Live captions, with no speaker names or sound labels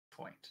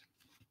point.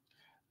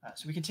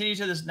 So we continue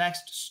to this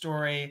next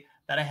story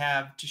that I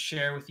have to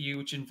share with you,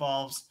 which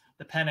involves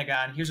the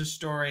Pentagon. Here's a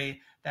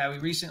story that we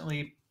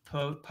recently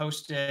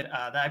posted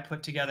that I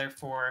put together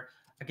for,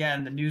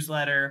 again, the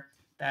newsletter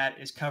that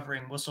is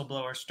covering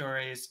whistleblower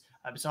stories.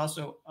 It's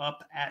also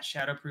up at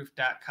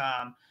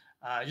shadowproof.com,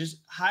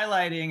 just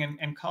highlighting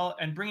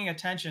and bringing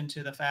attention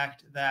to the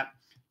fact that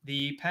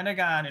the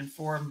Pentagon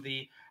informed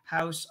the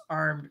House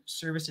Armed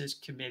Services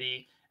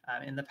Committee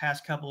in the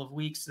past couple of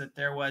weeks that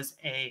there was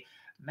a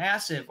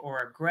massive or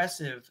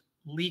aggressive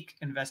leak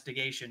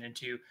investigation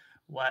into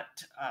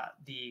what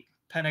the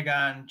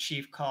Pentagon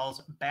chief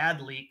calls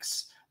bad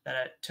leaks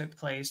that took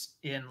place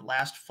in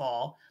last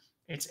fall.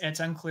 It's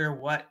unclear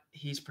what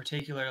he's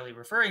particularly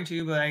referring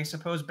to, but I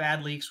suppose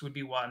bad leaks would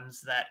be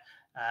ones that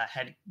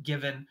had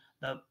given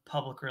the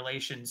public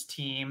relations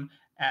team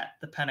at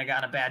the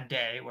Pentagon a bad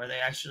day, where they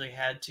actually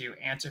had to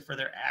answer for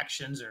their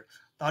actions or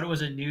thought it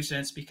was a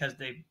nuisance because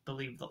they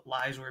believed that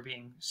lies were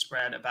being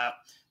spread about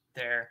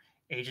their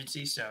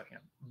agency. So,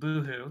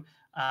 boo-hoo.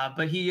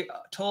 But he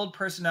told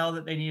personnel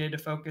that they needed to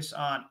focus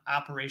on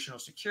operational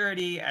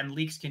security, and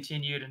leaks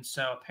continued. And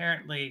so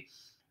apparently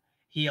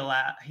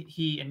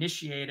he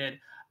initiated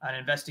an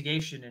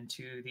investigation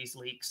into these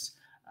leaks,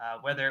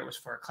 whether it was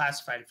for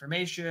classified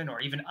information or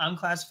even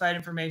unclassified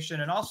information,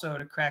 and also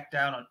to crack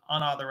down on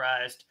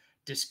unauthorized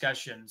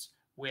discussions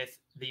with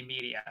the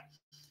media.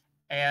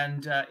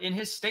 And in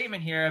his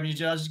statement here,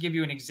 I'll just give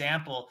you an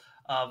example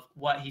of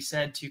what he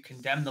said to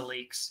condemn the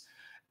leaks.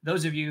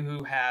 Those of you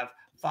who have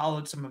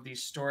followed some of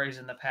these stories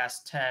in the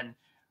past 10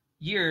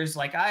 years,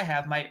 like I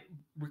have, might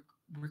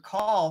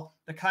recall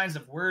the kinds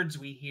of words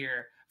we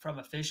hear from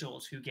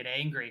officials who get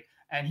angry.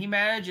 And he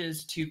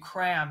manages to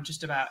cram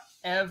just about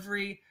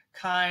every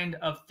kind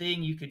of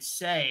thing you could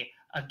say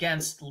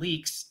against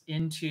leaks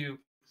into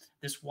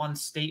this one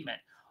statement.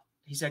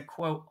 He said,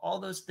 quote, "All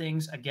those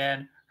things,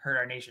 again, hurt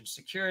our nation's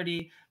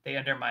security. They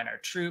undermine our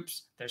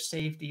troops, their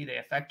safety. They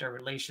affect our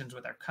relations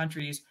with our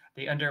countries.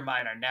 They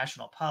undermine our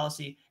national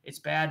policy. It's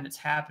bad, and it's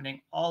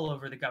happening all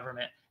over the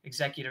government,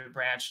 executive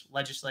branch,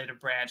 legislative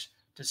branch,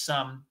 to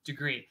some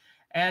degree."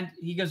 And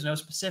he gives no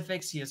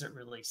specifics. He doesn't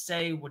really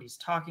say what he's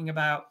talking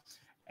about.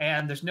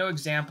 And there's no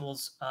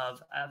examples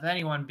of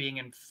anyone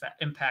being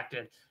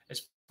impacted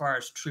as far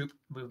as troop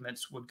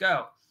movements would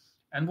go.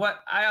 And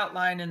what I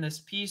outline in this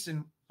piece,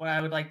 and what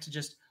I would like to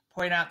just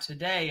point out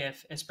today,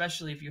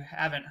 especially if you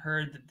haven't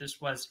heard that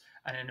this was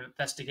an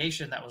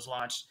investigation that was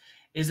launched,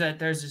 is that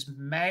there's this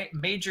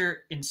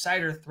major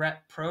insider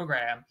threat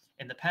program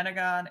in the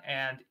Pentagon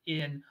and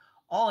in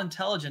all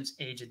intelligence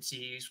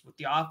agencies, with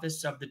the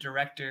Office of the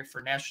Director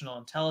for National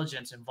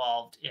Intelligence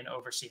involved in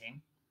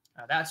overseeing.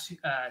 That's,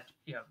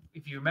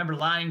 if you remember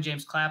lying,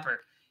 James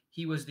Clapper,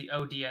 he was the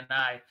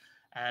ODNI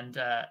and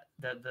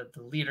the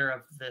leader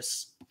of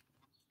this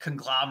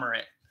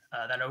conglomerate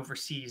that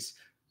oversees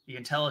the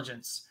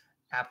intelligence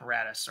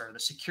apparatus, or the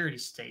security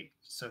state,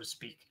 so to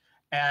speak.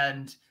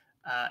 And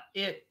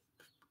it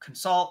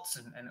consults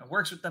and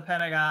works with the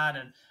Pentagon.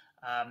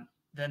 And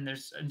then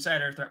there's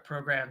insider threat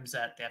programs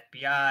at the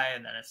FBI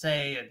and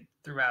NSA and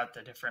throughout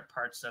the different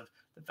parts of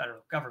the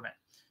federal government.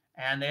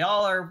 And they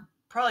all are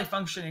probably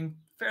functioning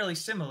fairly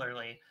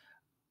similarly.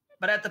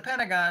 But at the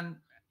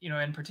Pentagon,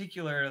 in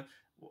particular,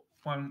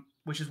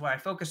 which is what I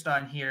focused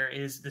on here,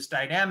 is this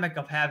dynamic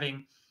of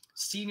having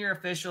senior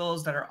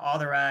officials that are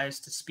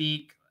authorized to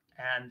speak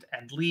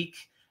and leak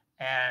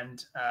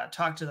and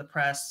talk to the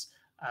press,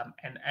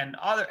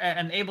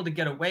 and able to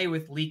get away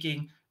with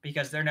leaking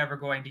because they're never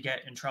going to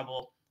get in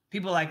trouble.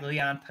 People like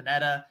Leon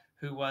Panetta,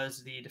 who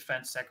was the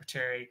defense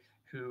secretary,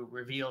 who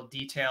revealed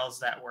details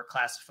that were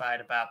classified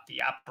about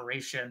the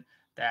operation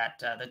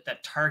that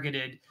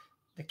targeted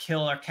the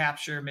kill or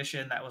capture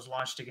mission that was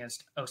launched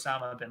against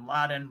Osama bin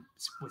Laden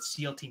with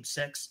SEAL Team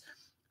 6.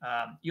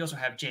 You also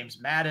have James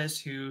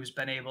Mattis, who's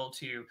been able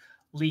to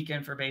leak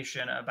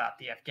information about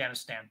the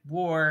Afghanistan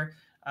war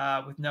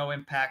with no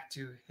impact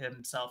to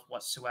himself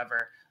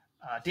whatsoever.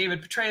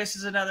 David Petraeus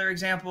is another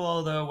example,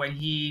 although when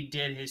he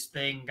did his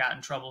thing, got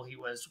in trouble, he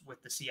was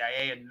with the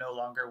CIA and no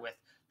longer with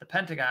the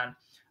Pentagon.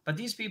 But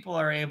these people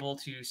are able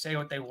to say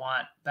what they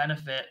want,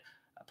 benefit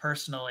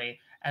personally.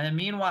 And then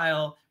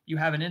meanwhile, you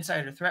have an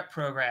insider threat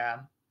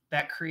program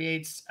that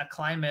creates a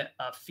climate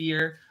of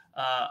fear,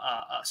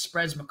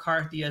 spreads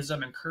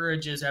McCarthyism,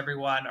 encourages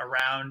everyone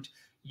around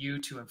you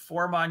to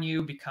inform on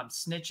you, become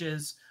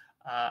snitches,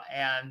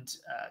 and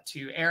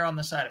to err on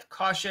the side of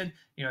caution.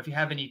 If you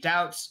have any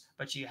doubts,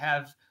 but you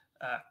have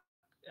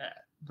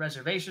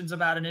reservations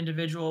about an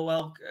individual,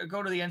 well,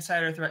 go to the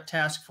Insider Threat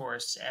Task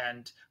Force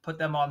and put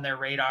them on their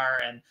radar,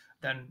 and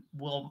then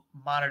we'll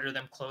monitor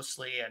them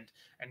closely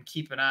and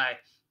keep an eye.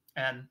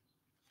 And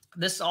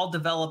this all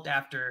developed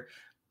after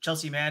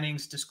Chelsea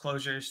Manning's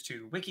disclosures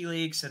to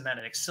WikiLeaks, and then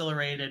it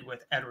accelerated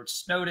with Edward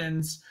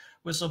Snowden's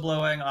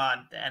whistleblowing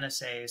on the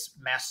NSA's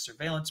mass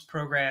surveillance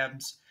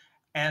programs.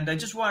 And I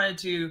just wanted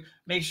to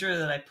make sure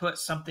that I put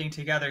something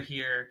together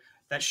here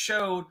that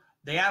showed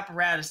the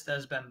apparatus that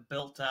has been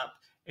built up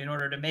in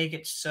order to make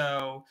it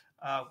so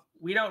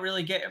we don't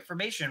really get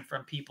information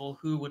from people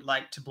who would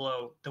like to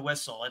blow the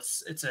whistle.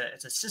 It's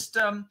a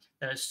system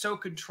that is so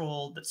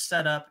controlled, that's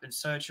set up in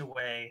such a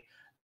way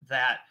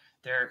that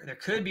there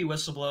could be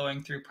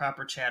whistleblowing through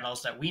proper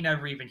channels that we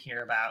never even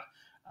hear about.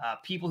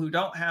 People who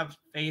don't have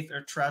faith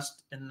or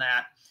trust in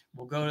that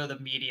will go to the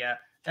media,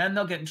 then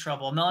they'll get in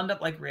trouble, and they'll end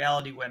up like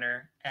Reality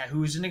Winner,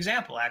 who's an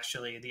example,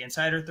 actually. The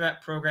Insider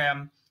Threat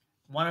Program,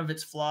 one of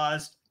its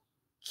flaws,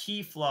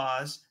 key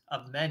flaws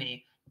of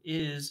many,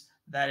 is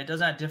that it does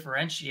not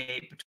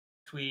differentiate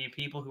between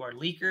people who are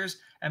leakers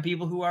and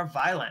people who are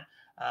violent.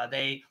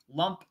 They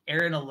lump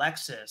Aaron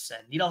Alexis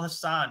and Nidal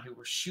Hassan, who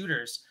were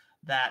shooters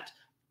that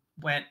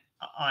went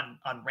on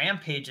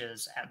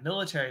rampages at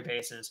military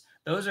bases.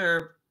 Those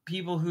are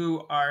people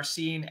who are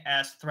seen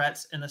as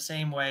threats in the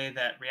same way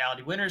that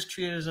Reality Winner's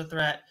treated as a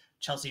threat.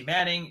 Chelsea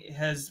Manning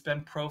has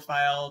been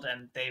profiled,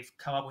 and they've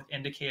come up with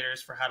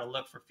indicators for how to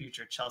look for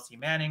future Chelsea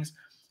Mannings,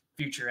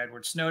 future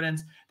Edward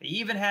Snowdens. They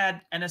even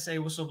had NSA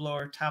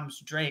whistleblower Thomas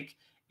Drake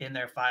in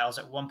their files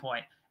at one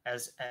point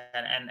as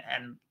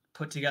and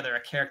put together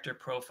a character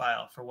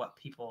profile for what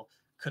people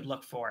could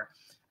look for.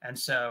 And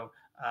so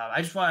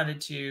I just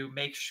wanted to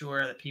make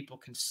sure that people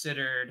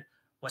considered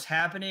what's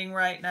happening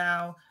right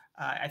now.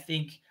 I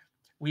think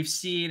we've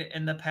seen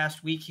in the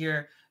past week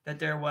here that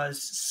there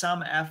was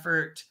some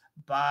effort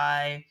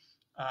by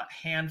a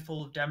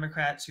handful of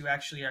Democrats who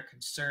actually are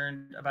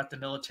concerned about the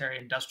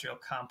military-industrial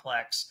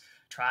complex,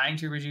 trying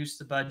to reduce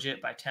the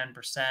budget by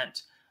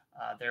 10%.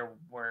 There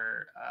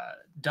were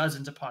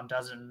dozens upon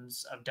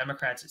dozens of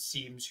Democrats, it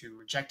seems, who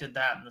rejected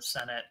that in the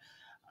Senate.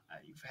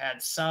 You've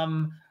had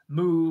some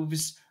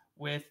moves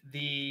with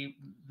the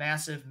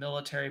massive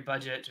military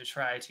budget to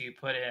try to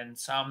put in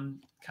some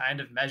kind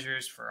of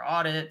measures for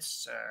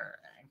audits or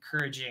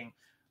encouraging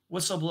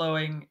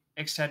whistleblowing,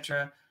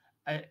 etc.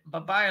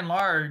 But by and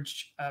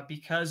large,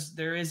 because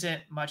there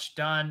isn't much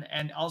done,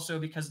 and also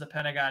because the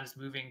Pentagon is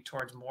moving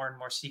towards more and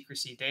more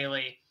secrecy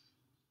daily,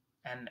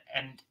 and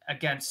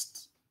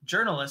against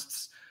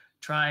journalists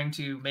trying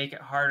to make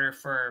it harder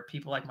for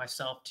people like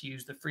myself to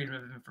use the Freedom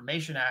of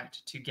Information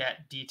Act to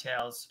get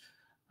details,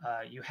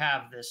 you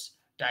have this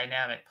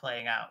dynamic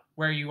playing out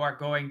where you are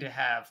going to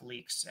have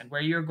leaks and where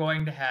you're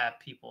going to have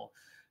people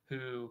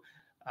who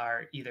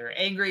are either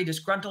angry,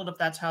 disgruntled, if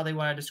that's how they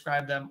want to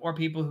describe them, or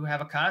people who have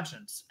a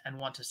conscience and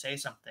want to say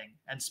something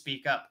and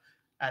speak up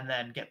and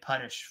then get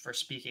punished for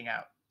speaking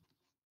out.